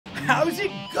How's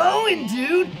it going,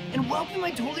 dude? And welcome to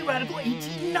my totally radical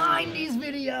 1890s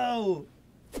video.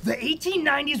 The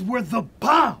 1890s were the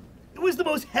bomb. It was the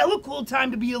most hella cool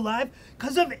time to be alive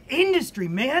because of industry,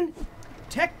 man.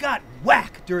 Tech got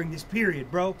whack during this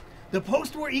period, bro. The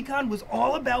post-war econ was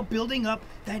all about building up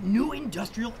that new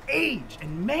industrial age,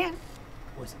 and man,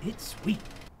 was it sweet.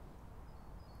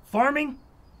 Farming?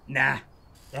 Nah,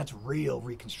 that's real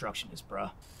Reconstructionist,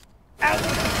 bruh. Out with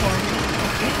the farming,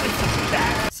 in with some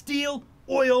facts. Steel,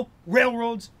 oil,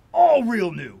 railroads, all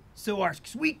real new. So our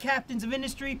sweet captains of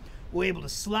industry were able to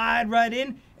slide right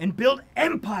in and build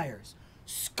empires.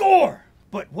 Score!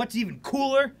 But what's even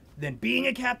cooler than being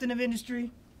a captain of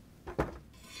industry?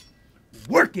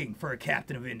 Working for a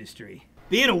captain of industry.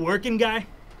 Being a working guy,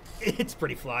 it's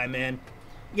pretty fly, man.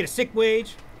 You get a sick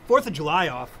wage, 4th of July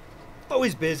off,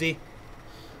 always busy.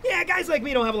 Yeah, guys like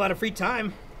me don't have a lot of free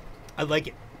time. I like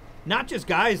it. Not just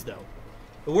guys, though.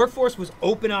 The workforce was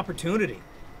open opportunity.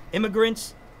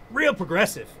 Immigrants, real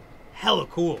progressive. Hella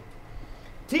cool.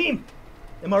 Team,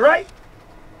 am I right?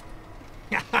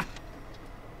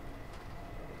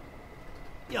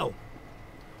 Yo,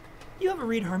 you ever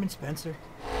read Herman Spencer?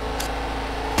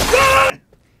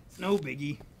 It's no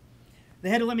biggie. They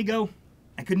had to let me go.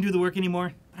 I couldn't do the work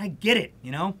anymore. But I get it,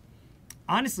 you know?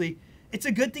 Honestly, it's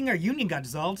a good thing our union got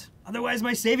dissolved. Otherwise,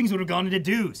 my savings would have gone into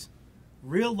dues.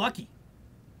 Real lucky.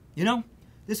 You know,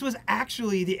 this was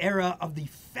actually the era of the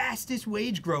fastest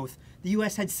wage growth the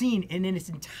U.S. had seen in its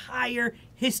entire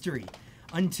history.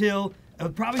 Until,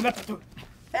 probably about to...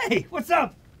 Hey, what's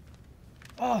up?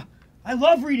 Oh, I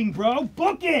love reading, bro.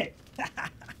 Book it!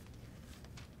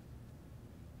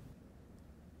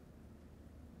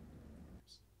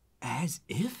 As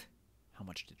if? How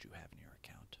much did you have in your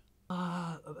account?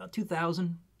 About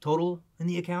 2,000 total in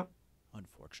the account.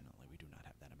 Unfortunately, we do not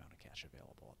have that amount of cash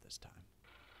available at this time.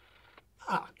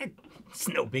 It's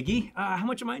no biggie. How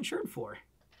much am I insured for?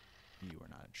 You are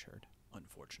not insured.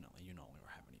 Unfortunately, you no longer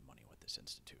have any money with this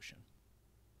institution.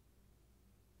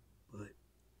 But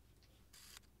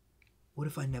what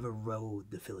if I never rode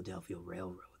the Philadelphia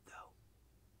Railroad, though?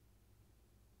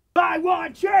 I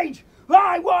want change!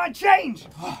 I want change!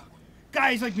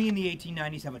 Guys like me in the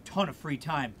 1890s have a ton of free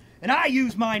time, and I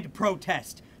use mine to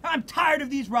protest. I'm tired of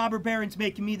these robber barons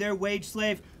making me their wage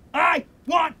slave. I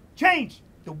want change!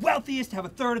 The wealthiest have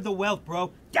 1/3 of the wealth,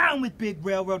 bro. Down with big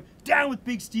railroad, down with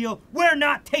big steel. We're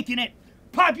not taking it.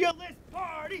 Populist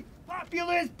party!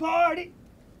 Populist party!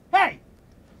 Hey!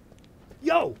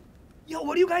 Yo,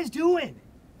 what are you guys doing?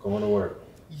 Going to work.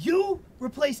 You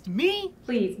replaced me?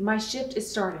 Please, my shift is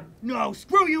starting. No,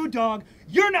 screw you, dog.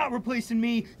 You're not replacing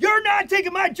me. You're not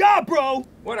taking my job, bro.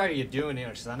 What are you doing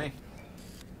here, Sonny?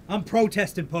 I'm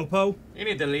protesting, Popo. You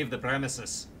need to leave the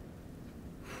premises.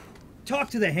 Talk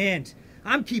to the hand.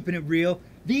 I'm keeping it real.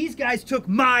 These guys took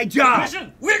my job.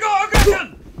 Aggression! We go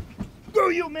aggression!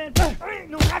 Screw you, man. I ain't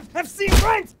no FC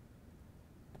friends.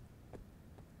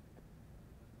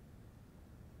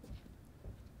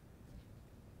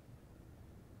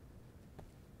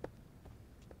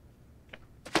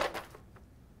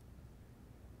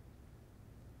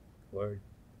 Word.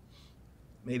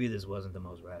 Maybe this wasn't the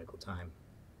most radical time.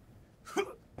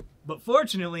 But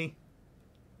fortunately,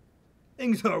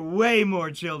 things are way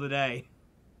more chill today.